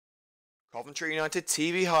Coventry United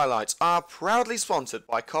TV highlights are proudly sponsored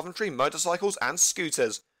by Coventry Motorcycles and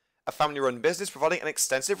Scooters, a family-run business providing an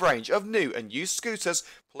extensive range of new and used scooters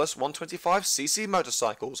plus 125cc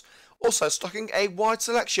motorcycles, also stocking a wide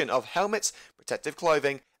selection of helmets, protective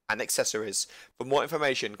clothing and accessories. For more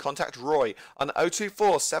information, contact Roy on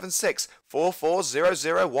 02476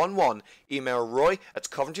 440011, email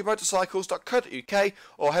roy@coventrymotorcycles.co.uk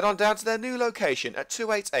or head on down to their new location at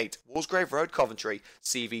 288 Bromsgrove Road, Coventry,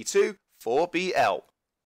 CV2 4BL.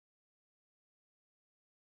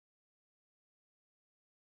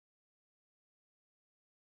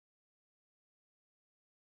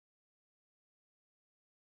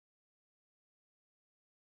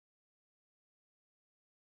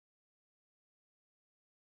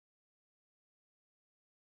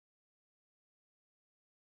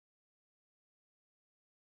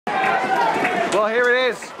 Well, here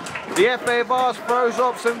it is. The FA Vase throws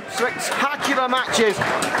up some spectacular matches,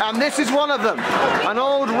 and this is one of them. An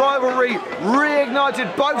old rivalry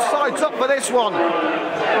reignited, both sides up for this one.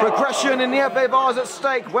 Progression in the FA Vase at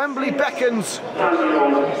stake. Wembley beckons.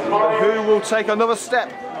 Who will take another step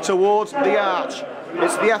towards the arch?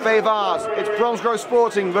 It's the FA Vase, it's Bromsgrove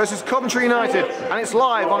Sporting versus Coventry United, and it's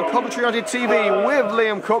live on Coventry United TV with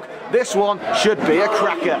Liam Cook. This one should be a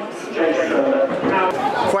cracker.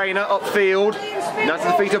 Quainer upfield, now to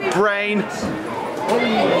the feet of Brain.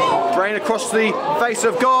 Brain across the face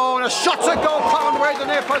of goal, and a shot at goal, pound away to the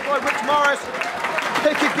near post by Rich Morris.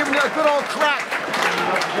 Pickett giving it a good old crack.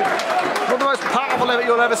 One of the most powerful effort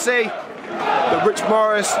you'll ever see. But Rich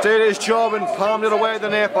Morris did his job and palmed it away at the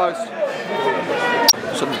near post.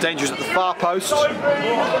 Some dangers at the far post.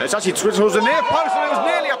 It's actually towards the near post, and it was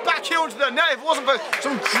nearly a back heel into the net. If it wasn't for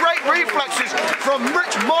some great reflexes from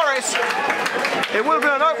Rich Morris, it would have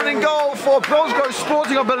been an opening goal for Bromsgrove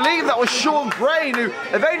Sporting. I believe that was Sean Brain who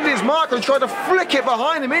evaded his marker and tried to flick it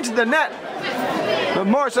behind him into the net. But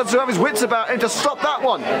Morris had to have his wits about him to stop that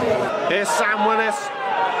one. Here's Sam Willis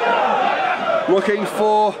looking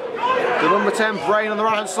for the number 10 Brain on the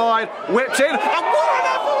right hand side. Whipped in, and what an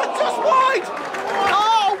effort, just wide!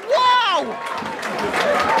 Oh, wow!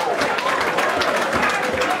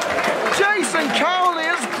 Jason Cowley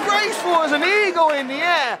is graceful as an eagle in the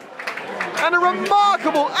air. And a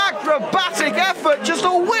remarkable acrobatic effort, just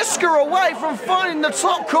a whisker away from finding the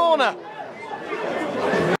top corner.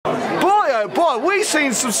 Boy, oh boy, we've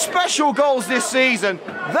seen some special goals this season.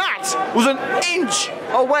 That was an inch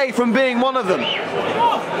away from being one of them.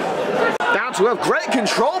 Down to have great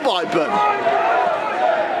control by Burn.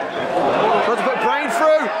 Trying to put Brain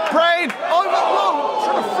through. Brain over. Whoa,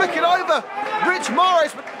 trying to flick it over. Rich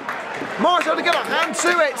Morris. But Morris had to get a hand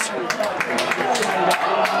to it.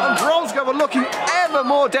 And Bromsgrove are looking ever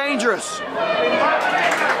more dangerous.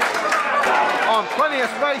 On plenty of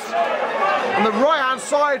space on the right hand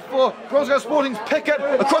side for Bromsgrove Sporting's Pickett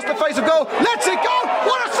across the face of goal. Lets it go.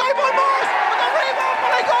 What a save by Morris! And the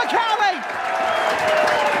rebound by Cowley.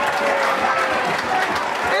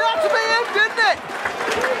 It had to be him, didn't it?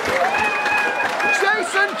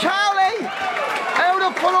 Jason Cowley able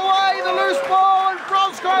to put away the loose ball, and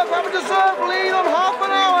Bromsgrove have a deserved lead on half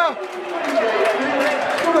an hour.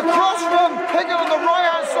 The cross from Pickett on the right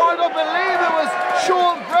hand side, I believe it was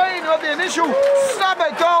Sean Brain who had the initial stab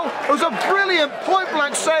at goal. It was a brilliant point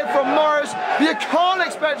blank save from Morris. You can't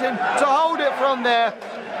expect him to hold it from there.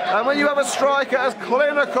 And when you have a striker as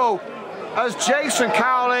clinical as Jason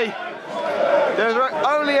Cowley, there's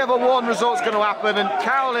only ever one result's going to happen, and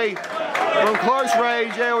Cowley from close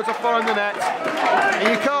range able to find the net. And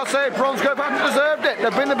you can't say Bromsgrove haven't deserved it.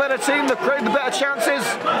 They've been the better team, they've created the better chances.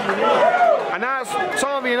 And now it's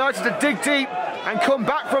time for United to dig deep and come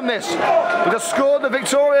back from this. But have scored the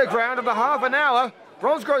Victoria ground after half an hour.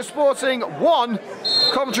 Bromsgrove Sporting 1,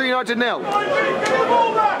 Coventry United 0.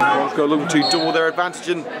 Bromsgrove looking to double their advantage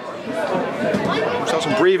and have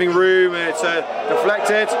some breathing room. It's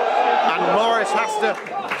deflected, and Morris has to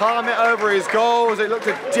palm it over his goal as it looked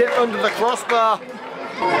to dip under the crossbar.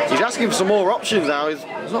 He's asking for some more options now.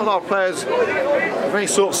 There's not a lot of players with any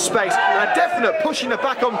sort of space. And a definite pushing it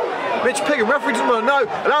back on Mitch Pickett. Referee doesn't want to know.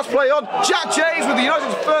 Allows play on. Jack James with the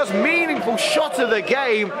United's first meaningful shot of the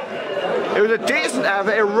game. It was a decent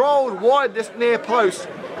effort. It rolled wide this near post.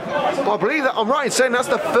 But I believe that I'm right in saying that's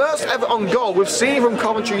the first ever on goal we've seen from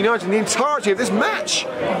Coventry United in the entirety of this match.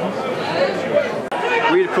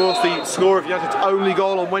 Read, of course, the score of United's only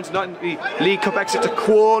goal on Wednesday night in the League Cup exit to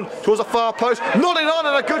Quorn towards the far post. Nodding on,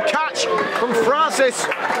 and a good catch from Francis.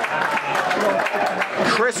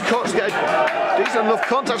 Chris Cox get a decent enough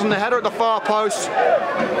contact on the header at the far post.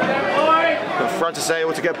 But Francis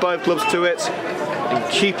able to get both clubs to it and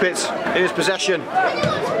keep it in his possession.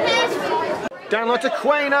 Down like to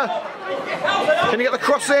Quainer. Can he get the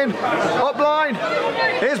cross in? Up line.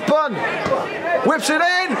 Here's Bunn. Whips it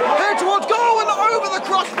in. Here towards goal and over the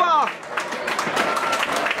crossbar.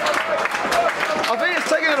 I think it's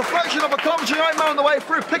taking a deflection of a Coventry 8-man on the way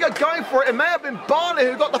through. Piggott going for it. It may have been Barney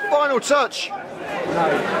who got the final touch.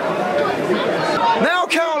 Now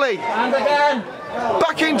Cowley. And again.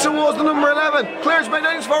 Back in towards the number 11. Clearance made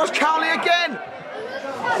in as far as Cowley again.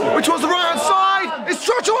 Which was the right hand side. It's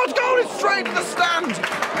shot towards goal. It's straight to the stand.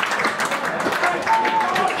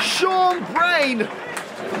 Sean Brain.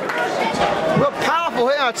 Well, powerful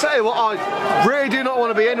hit. I tell you what, I really do not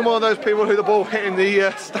want to be any one of those people who the ball hit in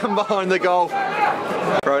the stand behind the goal.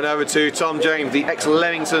 Thrown over to Tom James, the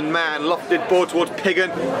ex-Leamington man. Lofted ball towards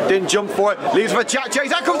Piggott. Didn't jump for it. Leaves for Jack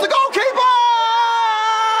Chase. Out comes the goalkeeper!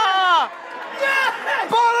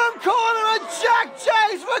 Yes! Bottom corner and Jack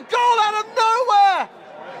Chase for goal out of nowhere!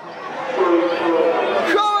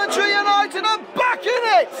 Coventry United are back in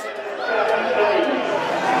it!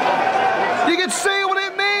 You can see what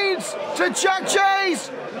it means to Jack Chase,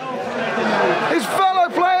 his fellow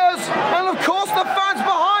players, and of course the fans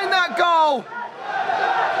behind that goal.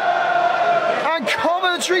 And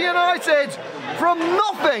Coventry United, from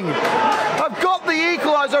nothing, have got the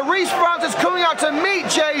equaliser. Reece Francis coming out to meet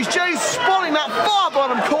Jays. Jays spotting that far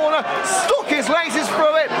bottom corner, stuck his laces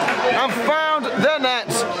through it, and found the net.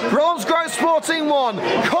 Bromsgrove Sporting 1,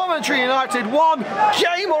 Coventry United 1.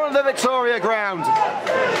 Game on the Victoria ground.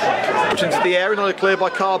 Into the area, not cleared by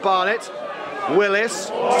Carl Barnett. Willis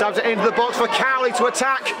stabs it into the box for Cowley to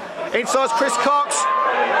attack. Inside's Chris Cox.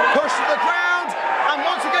 Pushed to the ground. And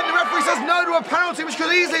once again, the referee says no to a penalty, which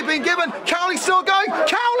could easily have been given. Cowley still going.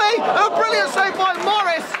 Cowley! A brilliant save by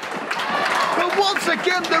Morris. But once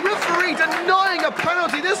again, the referee denying a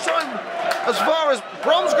penalty. This time, as far as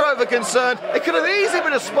Bromsgrove are concerned, it could have easily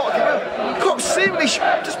been a spot. Cox seemingly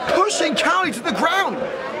just pushing Cowley to the ground.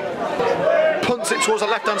 Punts it towards the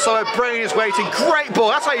left-hand side. Brain is waiting. Great ball.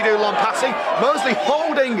 That's how you do long passing. Mosley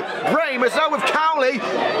holding Brain. It's now with Cowley.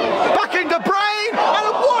 Back into Brain.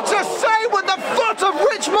 And what a save with the foot of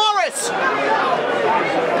Rich Morris.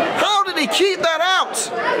 How did he keep that out?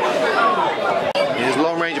 His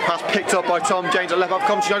long-range pass picked up by Tom James at left half.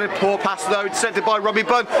 Coventry United. Poor pass though. Intercepted by Robbie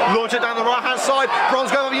Bunn. Launch it down the right-hand side.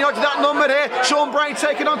 Bromsgrove United that numbered here. Sean Brain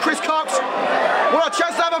taking on Chris Cox. What a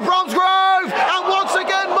chance to have a Bromsgrove. And once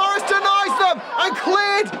again, Morris denies them. And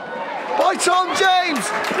cleared by Tom James.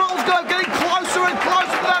 Bromsgrove getting closer and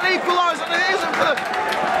closer to that equaliser. And it isn't for the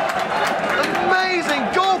amazing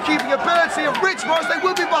goalkeeping ability of Rich Morris. They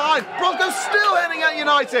will be behind. Bromsgrove still heading at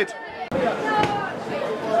United.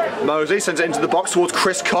 Mosley sends it into the box towards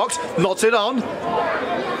Chris Cox. Nods it on.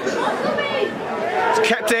 It's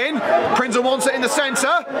kept in. Prinzel wants it in the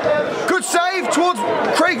centre. Good save towards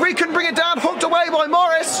Craig Reed. Couldn't bring it down. Hooked away by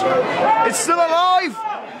Morris. It's still alive.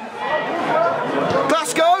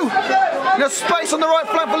 Glasgow. There's space on the right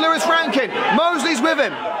flank for Lewis Rankin. Mosley's with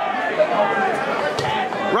him.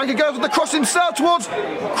 Rankin goes with the cross himself towards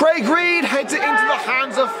Craig Reed. Heads it into the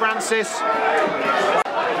hands of Francis.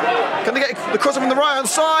 Can they get the cross from the right hand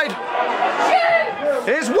side?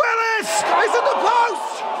 Here's Willis! It's at the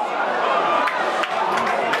post!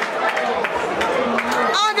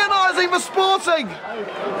 Agonising for Sporting!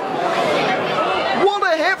 What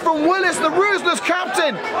a hit from Willis, the ruthless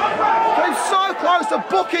captain! Came so close to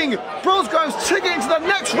booking Bromsgrove's ticket into the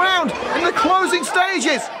next round in the closing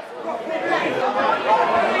stages.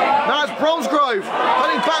 Now it's Bromsgrove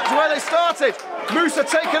heading back to where they started. Musa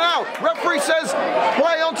taken out. Referee says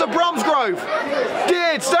play on to Bromsgrove.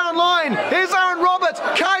 Geared down line. Here's Aaron Roberts.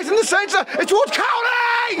 Kay's in the centre. It's towards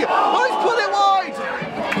Cowley. Oh, he's put it wide.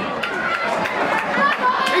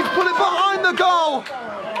 He's put it behind the goal.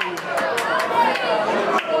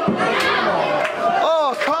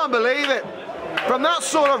 Oh, I can't believe it. From that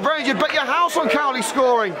sort of range, you'd bet your house on Cowley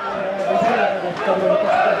scoring.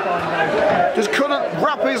 Just couldn't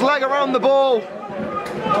wrap his leg around the ball.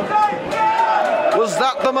 Was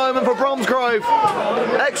that the moment for Bromsgrove?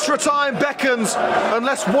 Extra time beckons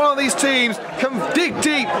unless one of these teams can dig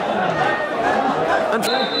deep.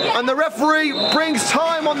 And the referee brings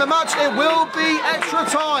time on the match. It will be extra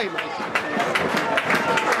time.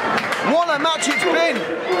 What a match it's been.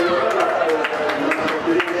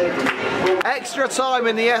 Extra time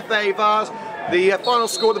in the FA Vase. The final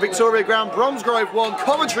score at the Victoria Ground, Bromsgrove 1,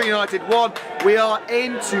 Coventry United 1. We are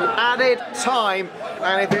into added time,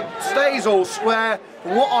 and if it stays all square,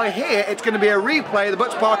 from what I hear, it's going to be a replay of the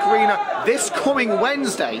Butts Park Arena this coming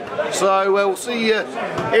Wednesday. So we'll see if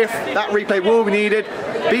that replay will be needed.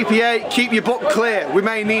 BPA, keep your book clear. We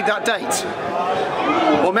may need that date.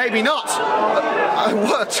 Or maybe not.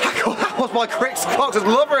 What a tackle that was by Chris Cox as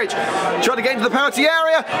Loveridge trying to get into the penalty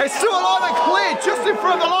area. It's still alive and cleared just in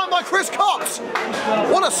front of the line by Chris Cox.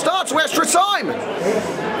 What a start to extra time.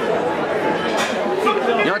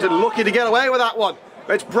 United lucky to get away with that one.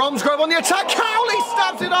 It's Bromsgrove on the attack. Cowley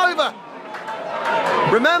stabs it over.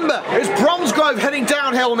 Remember, it's Bromsgrove heading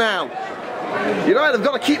downhill now. United have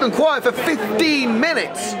got to keep them quiet for 15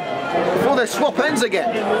 minutes before their swap ends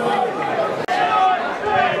again.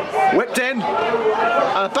 Whipped in,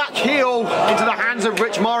 and a back heel into the hands of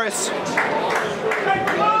Rich Morris.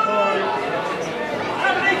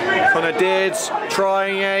 Connor Deards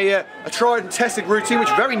trying a tried and tested routine which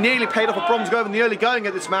very nearly paid off for Bromsgrove in the early going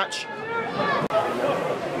of this match.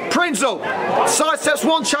 Prinzel sidesteps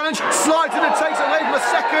one challenge, slides in and takes it away from a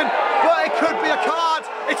second, but it could be a card.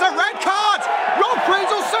 It's a red card! Rob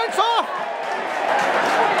Prinzel sent off!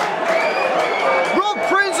 Rob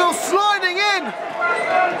Prinzel sliding in!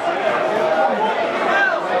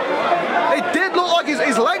 It did look like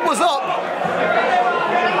his leg was up.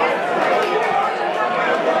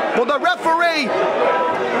 But the referee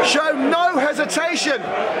showed no hesitation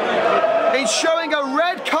in showing a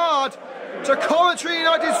red card to Coventry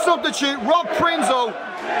United substitute Rob Prinzel.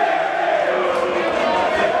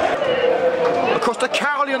 Across to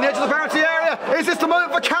Cowley on the edge of the penalty area. Is this the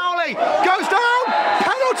moment for Cowley? Goes down!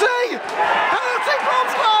 Penalty! Penalty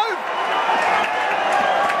Bromsgrove!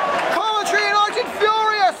 Coventry United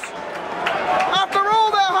furious! After all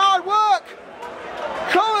their hard work,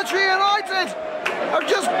 Coventry United have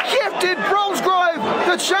just gifted Bromsgrove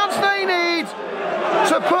the chance they need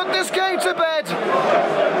to put this game to bed.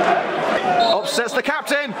 Upsets the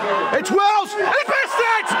captain. It's Wills. He's missed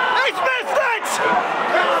it! He's missed it!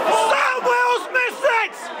 Sam Wills missed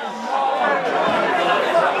it!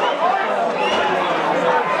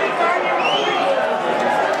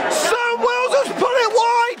 Sam Wills has put it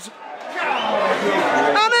wide!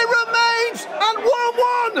 And it remains at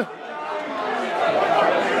 1-1.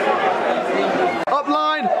 Up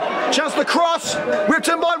line. Chance the cross. Whipped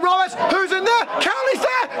in by Roberts. Who's in there? Cowley's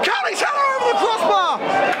there! Cowley's had her over the crossbar!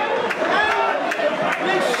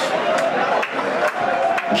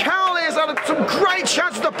 Cowley has had some great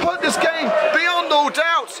chances to put this game beyond all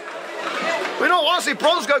doubt. We know, honestly,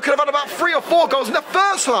 Bromsgrove could have had about 3 or 4 goals in the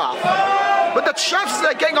first half. But the chances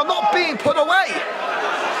they're getting are not being put away.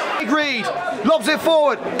 Reed lobs it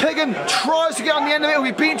forward. Piggin tries to get on the end of it. He'll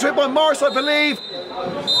be beaten to it by Morris, I believe.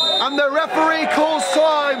 And the referee calls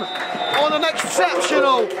time on an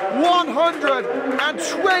exceptional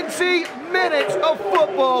 120 minutes of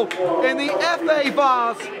football in the FA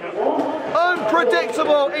Vase.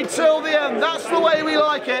 Unpredictable until the end. That's the way we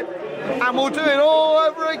like it. And we'll do it all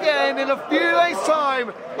over again in a few days'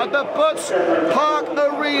 time at the Butts Park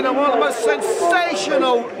Arena. One of the most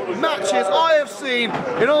sensational matches I have seen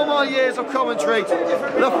in all my years of commentary.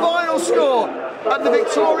 The final score at the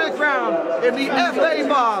Victoria Crown in the FA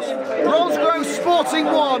Vase. Bromsgrove Sporting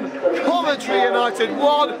 1, Coventry United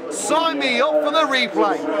 1. Sign me up for the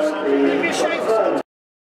replay.